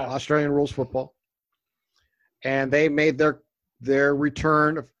 Yes. Australian rules football. And they made their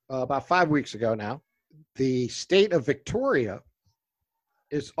return about 5 weeks ago now. The state of Victoria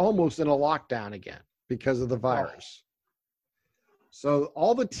is almost in a lockdown again because of the virus. So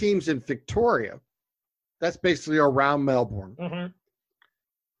all the teams in Victoria, that's basically around Melbourne,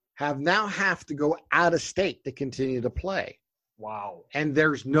 Mm-hmm. have to go out of state to continue to play. Wow. And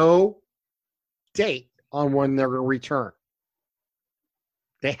there's no date on when they're going to return.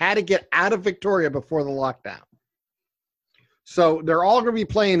 They had to get out of Victoria before the lockdown. So they're all going to be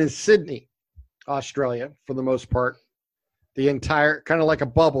playing in Sydney, Australia, for the most part. The entire, kind of like a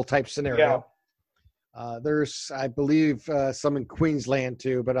bubble type scenario. There's, I believe, some in Queensland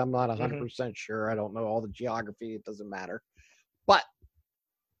too, but I'm not 100% sure. I don't know all the geography. It doesn't matter. But,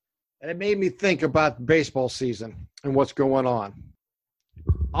 and it made me think about the baseball season and what's going on.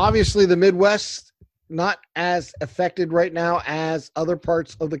 Obviously, the Midwest, not as affected right now as other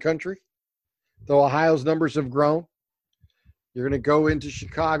parts of the country, though Ohio's numbers have grown. You're going to go into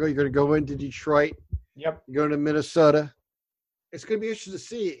Chicago. You're going to go into Detroit. Yep. You're going to Minnesota. It's going to be interesting to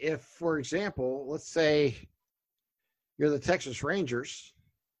see if, for example, let's say you're the Texas Rangers,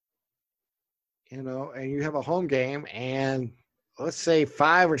 and you have a home game, and let's say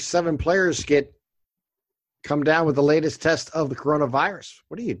 5 or 7 players come down with the latest test of the coronavirus.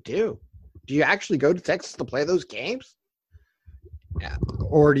 What do you do? Do you actually go to Texas to play those games? Yeah.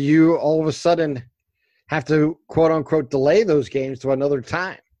 Or do you all of a sudden have to, quote unquote, delay those games to another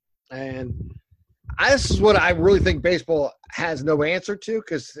time? And this is what I really think baseball has no answer to,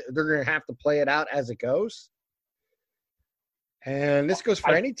 because they're going to have to play it out as it goes. And this goes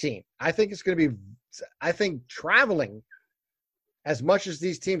for any team. I think it's going to be, I think traveling, as much as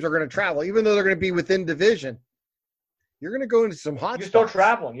these teams are going to travel, even though they're going to be within division, you're going to go into some hot You're spots. still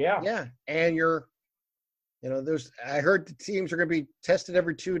traveling, yeah. Yeah. And I heard the teams are going to be tested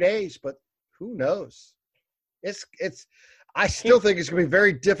every 2 days, but who knows? I still think it's going to be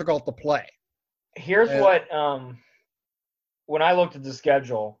very difficult to play. Here's what, when I looked at the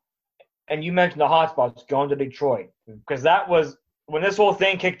schedule, and you mentioned the hotspots going to Detroit, because that was, when this whole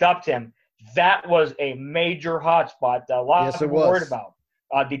thing kicked up, Tim, that was a major hotspot that a lot of people were worried about.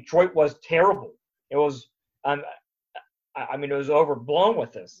 Detroit was terrible. It was, it was overblown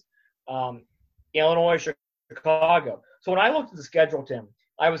with this. Illinois, Chicago. So when I looked at the schedule, Tim,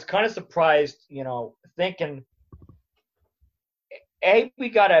 I was kind of surprised, thinking, A, we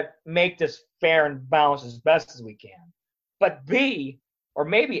got to make this fair and balanced as best as we can. But B, or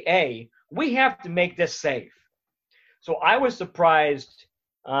maybe A, we have to make this safe. So I was surprised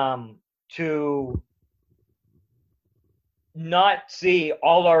to not see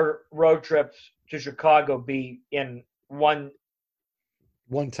all our road trips to Chicago be in one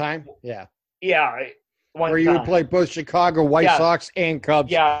time. Yeah. Yeah. Where you would play both Chicago White Sox and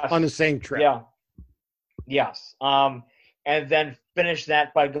Cubs on the same trip. Yeah. Yes. And then finish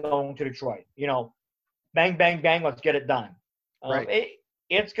that by going to Detroit. Bang, bang, bang, let's get it done. Right.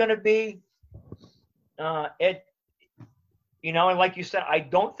 It's going to be and like you said, I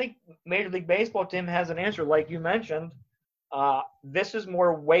don't think Major League Baseball team has an answer, like you mentioned. This is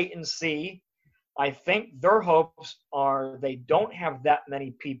more wait and see. I think their hopes are they don't have that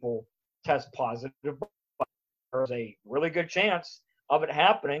many people test positive, but there's a really good chance of it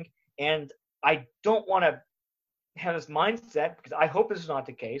happening. And I don't want to have this mindset, because I hope this is not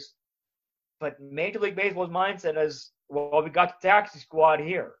the case, but Major League Baseball's mindset is, well, we got the taxi squad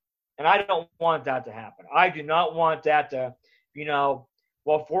here, And I don't want that to happen. I do not want that to,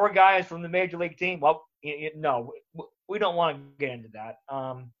 well, 4 guys from the major league team. Well, no, we don't want to get into that.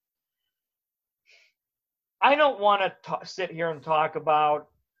 I don't want to sit here and talk about,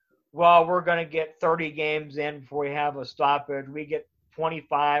 well, we're going to get 30 games in before we have a stoppage. We get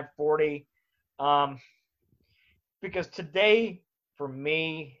 25, 40. Because today, for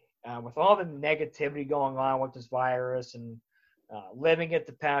me, with all the negativity going on with this virus and living it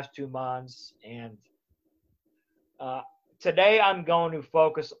the past 2 months, and today I'm going to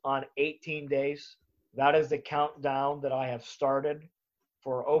focus on 18 days. That is the countdown that I have started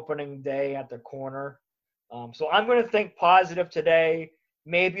for opening day at the corner. So I'm going to think positive today,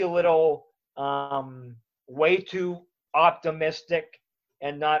 maybe a little way too optimistic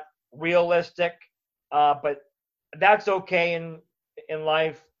and not realistic, but that's okay in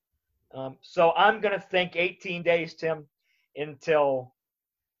life. So I'm going to think 18 days, Tim, until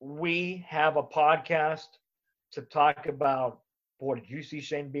we have a podcast to talk about, boy, did you see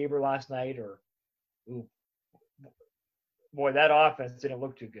Shane Bieber last night? Or, ooh, boy, that offense didn't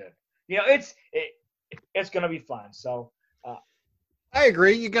look too good. It's going to be fun. So I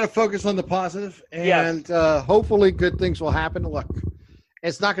agree. You got to focus on the positive, and yes. Hopefully good things will happen. Look,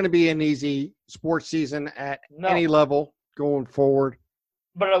 it's not going to be an easy sports season at any level going forward.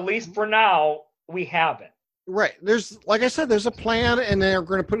 But at least for now, we have it. Right. There's, like I said, there's a plan, and they're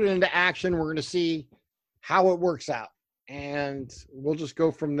going to put it into action. We're going to see how it works out, and we'll just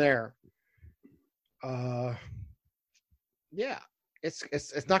go from there. Yeah, it's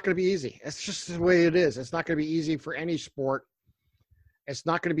not going to be easy. It's just the way it is. It's not going to be easy for any sport. It's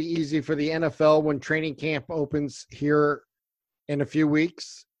not going to be easy for the NFL when training camp opens here in a few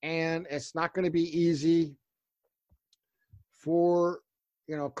weeks, and it's not going to be easy for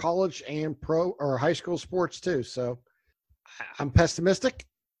college and pro or high school sports too. So I'm pessimistic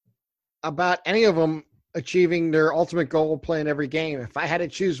about any of them achieving their ultimate goal of playing every game. If I had to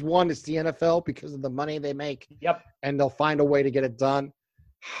choose one, it's the NFL because of the money they make. Yep. And they'll find a way to get it done.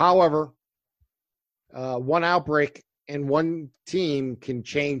 However, one outbreak in one team can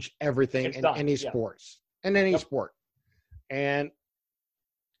change everything in any sports, in any sport. And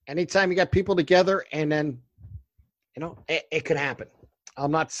anytime you got people together, and then, it could happen.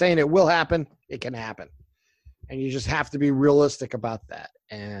 I'm not saying it will happen. It can happen. And you just have to be realistic about that.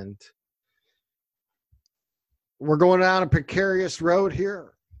 And we're going down a precarious road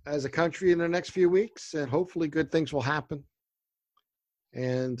here as a country in the next few weeks, and hopefully good things will happen.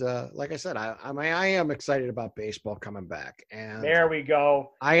 And like I said, I am excited about baseball coming back. And there we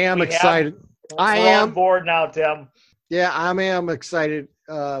go. I am excited. We're on board now, Tim. Yeah, I am excited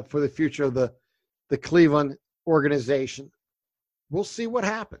for the future of the Cleveland organization. We'll see what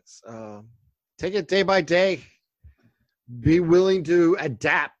happens. Take it day by day. Be willing to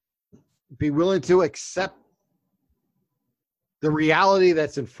adapt. Be willing to accept the reality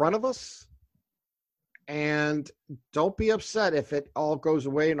that's in front of us. And don't be upset if it all goes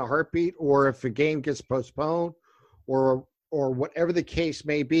away in a heartbeat, or if a game gets postponed, or whatever the case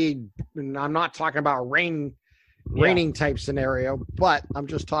may be. And I'm not talking about raining type scenario, but I'm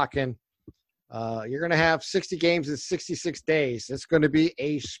just talking you're going to have 60 games in 66 days. It's going to be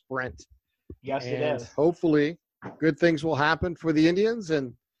a sprint. Yes, it is. Hopefully good things will happen for the Indians.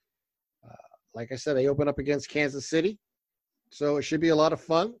 And like I said, they open up against Kansas City. So it should be a lot of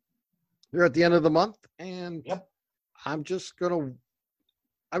fun. They're at the end of the month, and I'm just gonna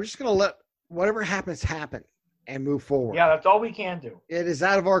let whatever happens happen and move forward. Yeah, that's all we can do. It is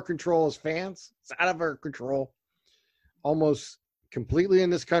out of our control as fans. It's out of our control almost completely in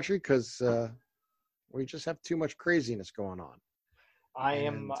this country because we just have too much craziness going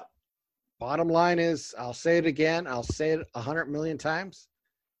on. Bottom line is, I'll say it again. I'll say it 100 million times.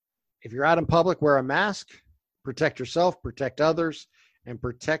 If you're out in public, wear a mask. Protect yourself, protect others, and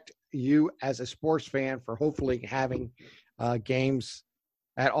protect you as a sports fan for hopefully having games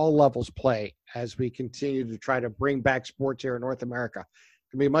at all levels play as we continue to try to bring back sports here in North America.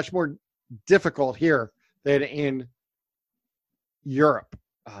 It can be much more difficult here than in Europe.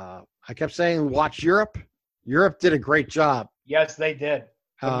 I kept saying, watch Europe. Europe did a great job. Yes, they did.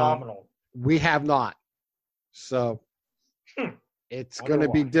 Phenomenal. We have not. So it's going to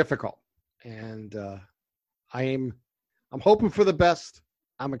be difficult. And I'm hoping for the best.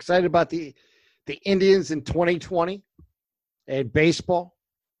 I'm excited about the Indians in 2020 and baseball.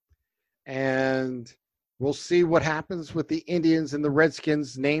 And we'll see what happens with the Indians and the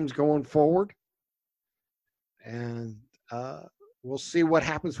Redskins names going forward. And we'll see what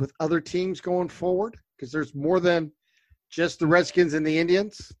happens with other teams going forward, because there's more than just the Redskins and the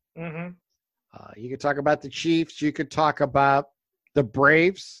Indians. Mm-hmm. You could talk about the Chiefs. You could talk about the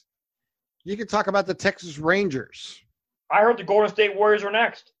Braves. You can talk about the Texas Rangers. I heard the Golden State Warriors are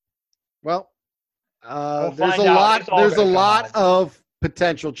next. Well, We'll there's find a out. lot. It's all There's a gonna come lot out. of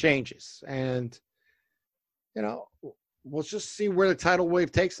potential changes, and we'll just see where the tidal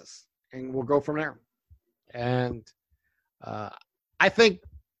wave takes us, and we'll go from there. And I think,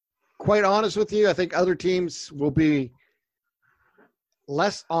 quite honest with you, I think other teams will be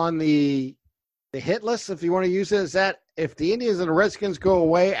less on the hit list, if you want to use it as that. If the Indians and the Redskins go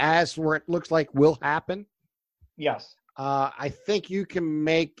away, as where it looks like will happen, Yes. I think you can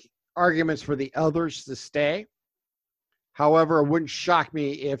make arguments for the others to stay. However, it wouldn't shock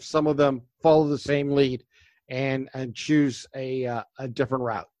me if some of them follow the same lead and choose a different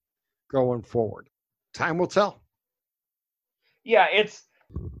route going forward. Time will tell. Yeah,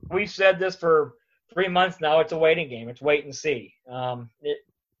 we've said this for 3 months now. It's a waiting game. It's wait and see.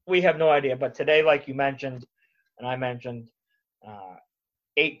 We have no idea. But today, like you mentioned, and I mentioned,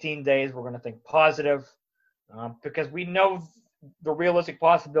 18 days, we're going to think positive because we know the realistic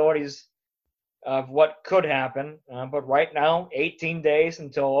possibilities of what could happen. But right now, 18 days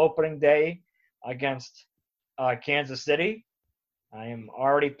until opening day against Kansas City. I am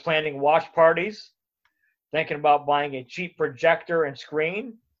already planning watch parties, thinking about buying a cheap projector and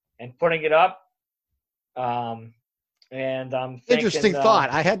screen and putting it up. And I'm thinking, Interesting thought.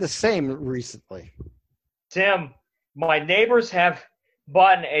 I had the same recently. Tim, my neighbors have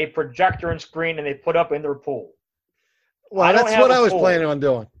bought a projector and screen and they put up in their pool. Well, that's what I was planning on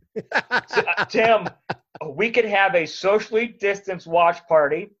doing. Tim, we could have a socially distanced watch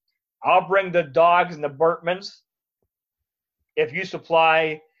party. I'll bring the dogs and the Bertmans if you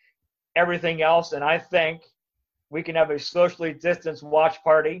supply everything else. And I think we can have a socially distanced watch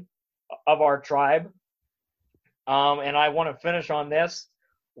party of our tribe. And I want to finish on this.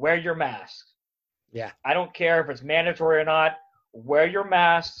 Wear your mask. Yeah. I don't care if it's mandatory or not. Wear your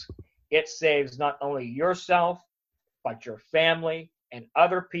mask. It saves not only yourself, but your family and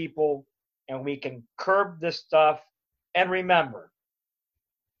other people. And we can curb this stuff. And remember,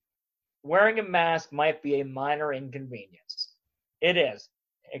 wearing a mask might be a minor inconvenience. It is,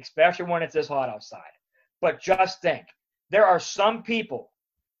 especially when it's this hot outside. But just think, there are some people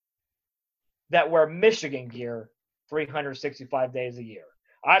that wear Michigan gear 365 days a year.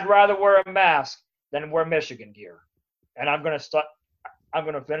 I'd rather wear a mask than wear Michigan gear. And I'm going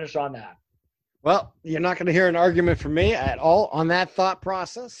to finish on that. Well, you're not going to hear an argument from me at all on that thought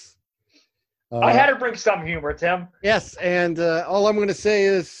process. I had to bring some humor, Tim. Yes, and all I'm going to say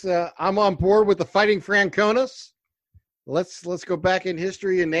is I'm on board with the Fighting Franconas. Let's go back in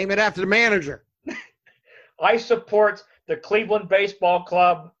history and name it after the manager. I support the Cleveland Baseball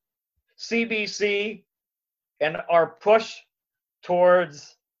Club, CBC, and our push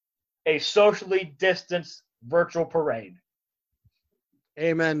towards a socially distanced virtual parade.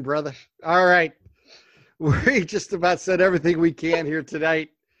 Amen, brother. All right. We just about said everything we can here tonight.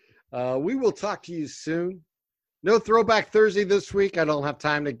 We will talk to you soon. No Throwback Thursday this week. I don't have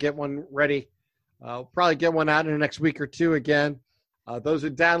time to get one ready. I'll probably get one out in the next week or two again. Those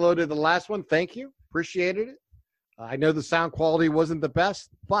who downloaded the last one, thank you. Appreciated it. I know the sound quality wasn't the best,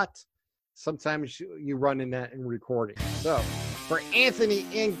 but sometimes you run in that in recording. So for Anthony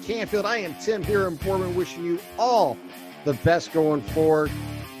in Canfield, I am Tim here in Portland, wishing you all the best going forward.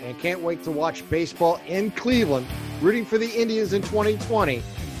 And can't wait to watch baseball in Cleveland, rooting for the Indians in 2020,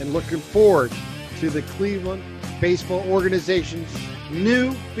 and looking forward to the Cleveland Baseball Organization's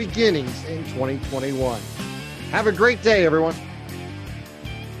new beginnings in 2021. Have a great day, everyone.